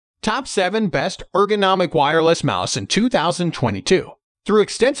Top 7 Best Ergonomic Wireless Mouse in 2022. Through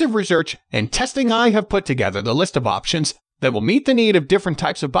extensive research and testing, I have put together the list of options that will meet the need of different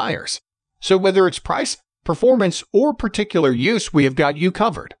types of buyers. So whether it's price, performance, or particular use, we have got you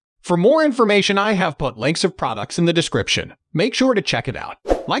covered. For more information, I have put links of products in the description. Make sure to check it out.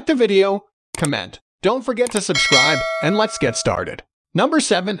 Like the video, comment, don't forget to subscribe, and let's get started. Number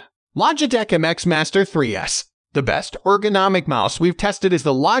 7. Logitech MX Master 3S. The best ergonomic mouse we've tested is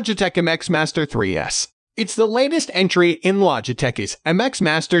the Logitech MX Master 3S. It's the latest entry in Logitech's MX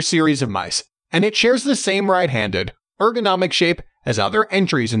Master series of mice, and it shares the same right-handed, ergonomic shape as other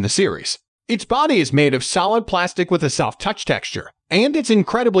entries in the series. Its body is made of solid plastic with a soft touch texture, and it's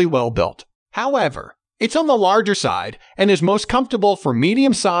incredibly well built. However, it's on the larger side and is most comfortable for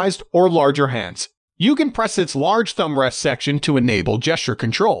medium-sized or larger hands. You can press its large thumb rest section to enable gesture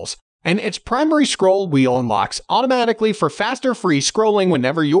controls, and its primary scroll wheel unlocks automatically for faster free scrolling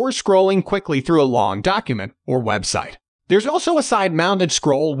whenever you're scrolling quickly through a long document or website. There's also a side-mounted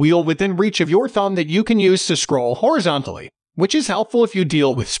scroll wheel within reach of your thumb that you can use to scroll horizontally, which is helpful if you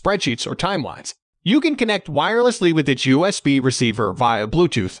deal with spreadsheets or timelines. You can connect wirelessly with its USB receiver via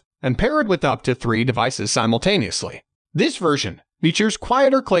Bluetooth and pair it with up to 3 devices simultaneously. This version features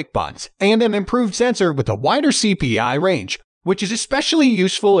quieter click buttons and an improved sensor with a wider CPI range, which is especially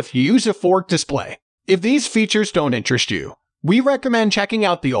useful if you use a forked display. If these features don't interest you, we recommend checking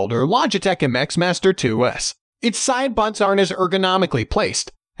out the older Logitech MX Master 2S. Its side buttons aren't as ergonomically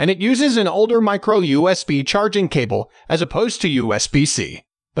placed, and it uses an older micro USB charging cable as opposed to USB-C,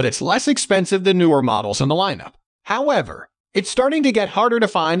 but it's less expensive than newer models in the lineup. However, it's starting to get harder to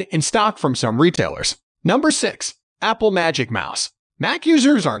find in stock from some retailers. Number 6. Apple Magic Mouse. Mac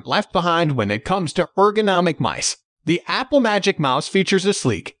users aren't left behind when it comes to ergonomic mice. The Apple Magic Mouse features a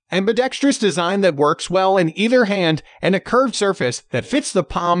sleek, ambidextrous design that works well in either hand and a curved surface that fits the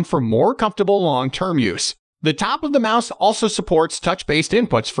palm for more comfortable long-term use. The top of the mouse also supports touch-based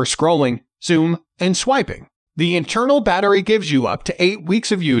inputs for scrolling, zoom, and swiping. The internal battery gives you up to 8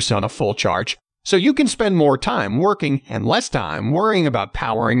 weeks of use on a full charge, so you can spend more time working and less time worrying about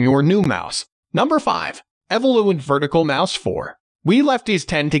powering your new mouse. Number 5. Evoluent Vertical Mouse 4. We lefties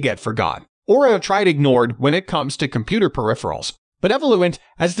tend to get forgotten, or outright ignored when it comes to computer peripherals, but Evoluent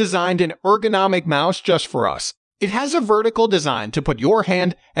has designed an ergonomic mouse just for us. It has a vertical design to put your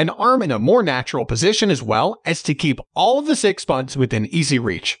hand and arm in a more natural position, as well as to keep all of the 6 buttons within easy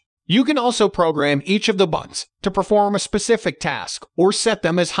reach. You can also program each of the buttons to perform a specific task or set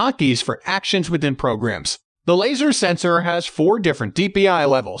them as hotkeys for actions within programs. The laser sensor has 4 different DPI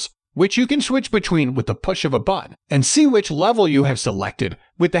levels, which you can switch between with the push of a button and see which level you have selected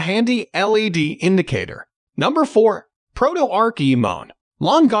with the handy LED indicator. Number 4. Proto-Arc E-Moan.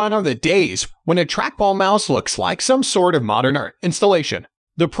 Long gone are the days when a trackball mouse looks like some sort of modern art installation.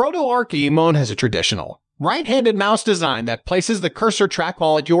 The Proto-Arc E-Moan has a traditional, right-handed mouse design that places the cursor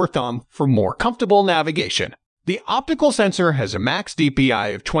trackball at your thumb for more comfortable navigation. The optical sensor has a max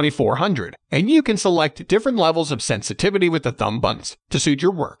DPI of 2400, and you can select different levels of sensitivity with the thumb buttons to suit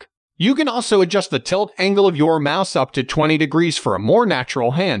your work. You can also adjust the tilt angle of your mouse up to 20 degrees for a more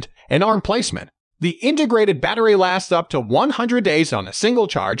natural hand and arm placement. The integrated battery lasts up to 100 days on a single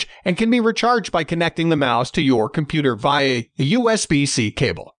charge and can be recharged by connecting the mouse to your computer via a USB-C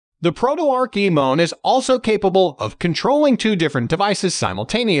cable. The Proto-Arc E-Moan is also capable of controlling 2 different devices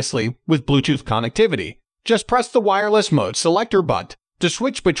simultaneously with Bluetooth connectivity. Just press the wireless mode selector button to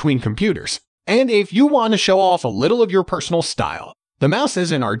switch between computers. And if you want to show off a little of your personal style, the mouse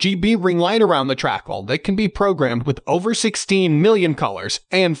has an RGB ring light around the trackball that can be programmed with over 16 million colors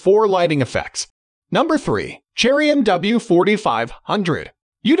and 4 lighting effects. Number 3. Cherry MW4500.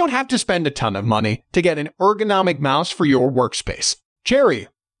 You don't have to spend a ton of money to get an ergonomic mouse for your workspace. Cherry,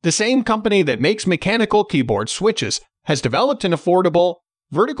 the same company that makes mechanical keyboard switches, has developed an affordable,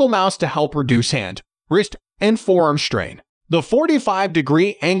 vertical mouse to help reduce hand, wrist, and forearm strain. The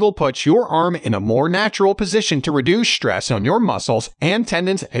 45-degree angle puts your arm in a more natural position to reduce stress on your muscles and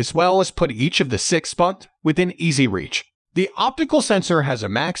tendons, as well as put each of the 6 buttons within easy reach. The optical sensor has a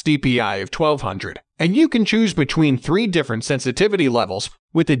max DPI of 1200, and you can choose between 3 different sensitivity levels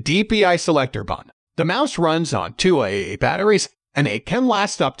with a DPI selector button. The mouse runs on 2 AA batteries, and it can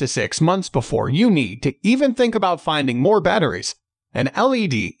last up to 6 months before you need to even think about finding more batteries. An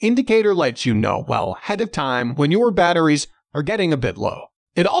LED indicator lets you know well ahead of time when your batteries are getting a bit low.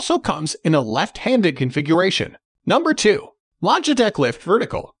 It also comes in a left-handed configuration. Number 2. Logitech Lift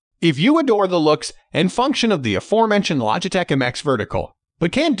Vertical. If you adore the looks and function of the aforementioned Logitech MX Vertical,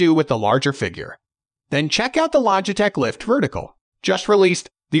 but can't do with the larger figure, then check out the Logitech Lift Vertical. Just released,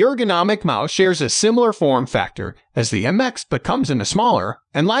 The ergonomic mouse shares a similar form factor as the MX but comes in a smaller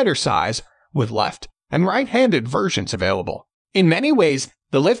and lighter size with left and right-handed versions available. In many ways,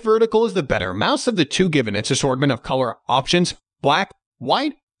 the Lift Vertical is the better mouse of the two given its assortment of color options: black,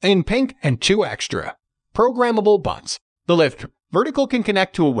 white, and pink, and 2 extra programmable buttons. The Lift Vertical can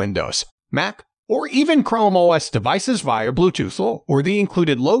connect to a Windows, Mac, or even Chrome OS devices via Bluetooth or the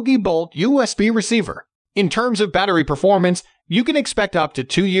included Logi Bolt USB receiver. In terms of battery performance, you can expect up to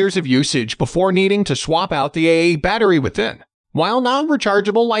 2 years of usage before needing to swap out the AA battery within. While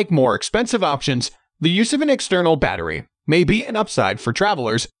non-rechargeable like more expensive options, the use of an external battery may be an upside for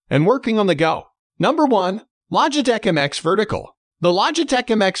travelers and working on the go. Number 1. Logitech MX Vertical. The Logitech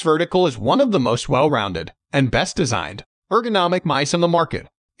MX Vertical is one of the most well-rounded and best-designed ergonomic mice on the market.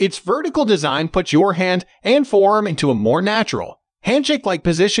 Its vertical design puts your hand and forearm into a more natural, handshake-like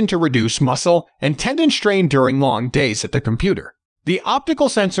position to reduce muscle and tendon strain during long days at the computer. The optical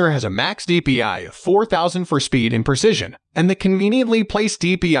sensor has a max DPI of 4000 for speed and precision, and the conveniently placed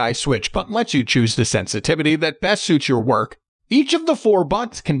DPI switch button lets you choose the sensitivity that best suits your work. Each of the 4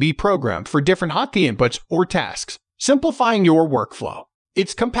 buttons can be programmed for different hotkey inputs or tasks, simplifying your workflow.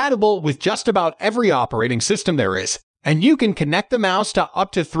 It's compatible with just about every operating system there is, and you can connect the mouse to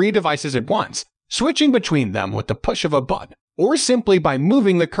up to 3 devices at once, switching between them with the push of a button, or simply by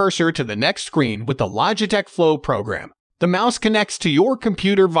moving the cursor to the next screen with the Logitech Flow program. The mouse connects to your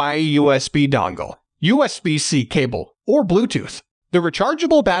computer via USB dongle, USB-C cable, or Bluetooth. The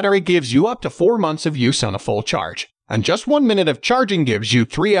rechargeable battery gives you up to 4 months of use on a full charge, and just 1 minute of charging gives you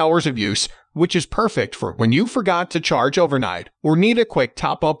 3 hours of use, which is perfect for when you forgot to charge overnight or need a quick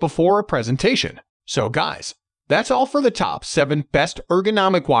top-up before a presentation. So guys, that's all for the top 7 best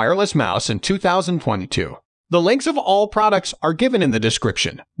ergonomic wireless mouse in 2022. The links of all products are given in the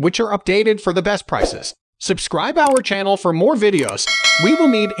description, which are updated for the best prices. Subscribe our channel for more videos. We will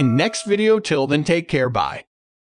meet in next video. Till then, take care. Bye.